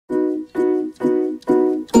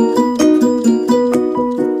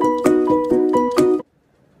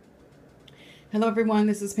Hello everyone,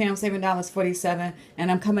 this is Pam, $7.47,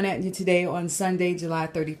 and I'm coming at you today on Sunday, July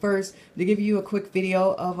 31st to give you a quick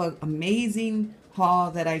video of an amazing haul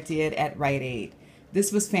that I did at Rite.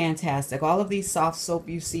 This was fantastic. All of these soft soap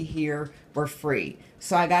you see here were free.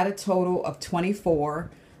 So I got a total of 24.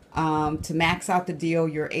 To max out the deal,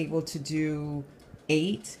 you're able to do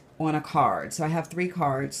 8 on a card. So I have 3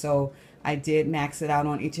 cards, so I did max it out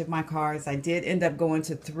on each of my cards. I did end up going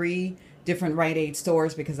to 3 different Rite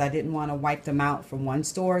stores because I didn't want to wipe them out from one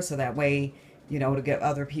store, so that way, you know, to give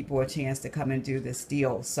other people a chance to come and do this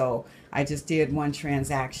deal. So I just did one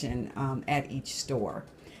transaction at each store.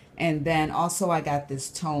 And then also I got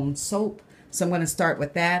this Tone soap. So I'm going to start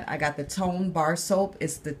with that. I got the Tone bar soap.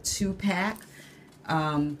 It's the 2-pack.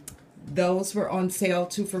 Those were on sale,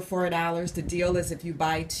 2 for $4. The deal is if you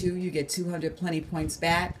buy 2, you get 200 plenty points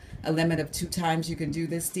back. A limit of 2 times you can do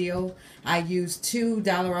this deal. I used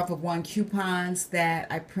 $2 off of 1 coupons that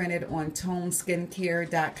I printed on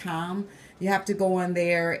toneskincare.com. You have to go on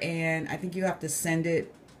there, and I think you have to send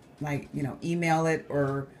it, like, you know, email it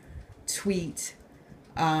or tweet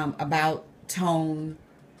about Tone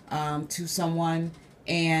to someone,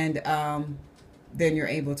 and then you're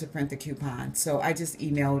able to print the coupon. So I just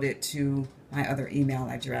emailed it to my other email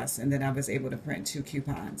address, and then I was able to print 2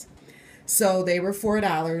 coupons. So they were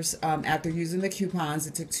 $4. After using the coupons,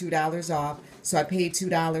 it took $2 off. So I paid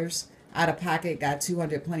 $2 out of pocket, got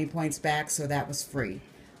 200 plenty points back, so that was free.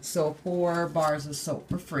 So 4 bars of soap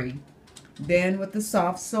for free. Then with the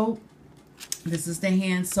soft soap, this is the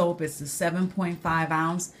hand soap. It's the 7.5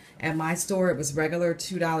 ounce. At my store, it was regular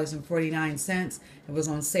 $2.49. It was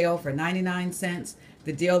on sale for 99 cents.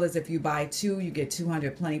 The deal is if you buy 2, you get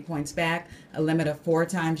 200 plenty points back. A limit of 4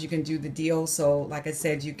 times you can do the deal. So like I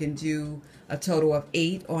said, you can do a total of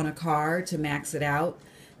 8 on a card to max it out.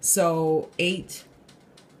 So 8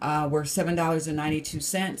 were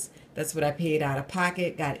 $7.92. That's what I paid out of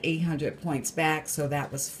pocket. Got 800 points back, so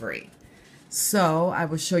that was free. So I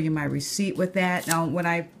will show you my receipt with that. Now, when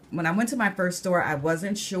I went to my first store, I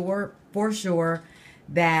wasn't sure for sure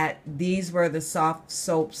that these were the soft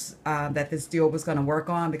soaps that this deal was going to work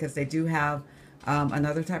on, because they do have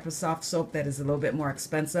another type of soft soap that is a little bit more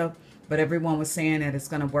expensive, but everyone was saying that it's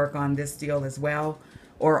going to work on this deal as well,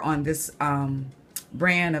 or on this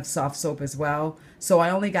brand of soft soap as well. So I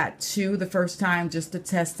only got 2 the first time just to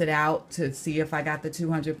test it out to see if I got the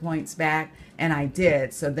 200 points back, and I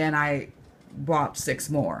did. So then I bought 6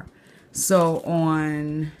 more. So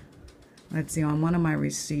on, let's see, on one of my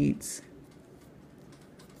receipts,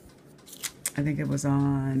 I think it was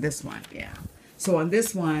on this one, yeah. So on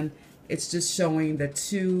this one, it's just showing the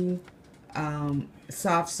 2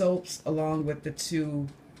 soft soaps along with the 2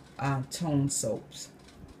 Tone soaps.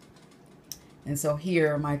 And so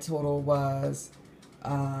here my total was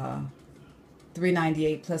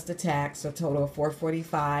 $3.98 plus the tax, so a total of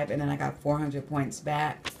 $4.45, and then I got 400 points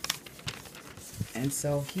back. And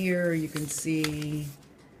so here you can see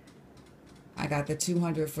I got the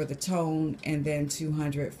 200 for the Tone and then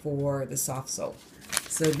 200 for the soft soap.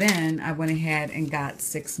 So then I went ahead and got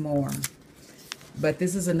 6 more. But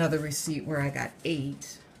this is another receipt where I got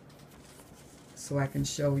 8. So I can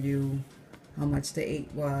show you how much the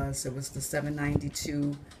 8 was. It was the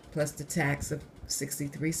 $7.92 plus the tax of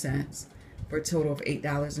 63 cents for a total of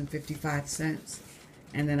 $8.55.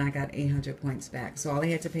 And then I got 800 points back. So all I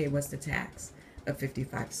had to pay was the tax of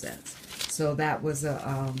 55 cents. So that was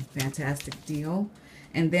a fantastic deal.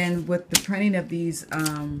 And then with the printing of these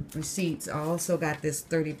receipts, I also got this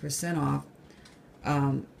 30% off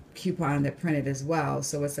coupon that printed as well.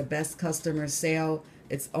 So it's a best customer sale.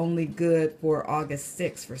 It's only good for August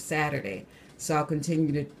 6th for Saturday. So I'll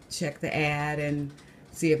continue to check the ad and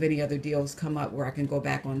see if any other deals come up where I can go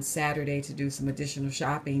back on Saturday to do some additional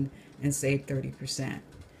shopping and save 30%.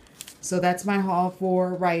 So that's my haul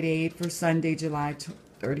for Rite for Sunday, July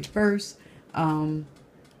 31st.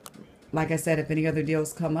 Like I said, if any other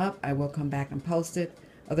deals come up, I will come back and post it.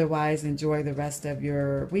 Otherwise, enjoy the rest of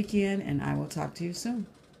your weekend, and I will talk to you soon.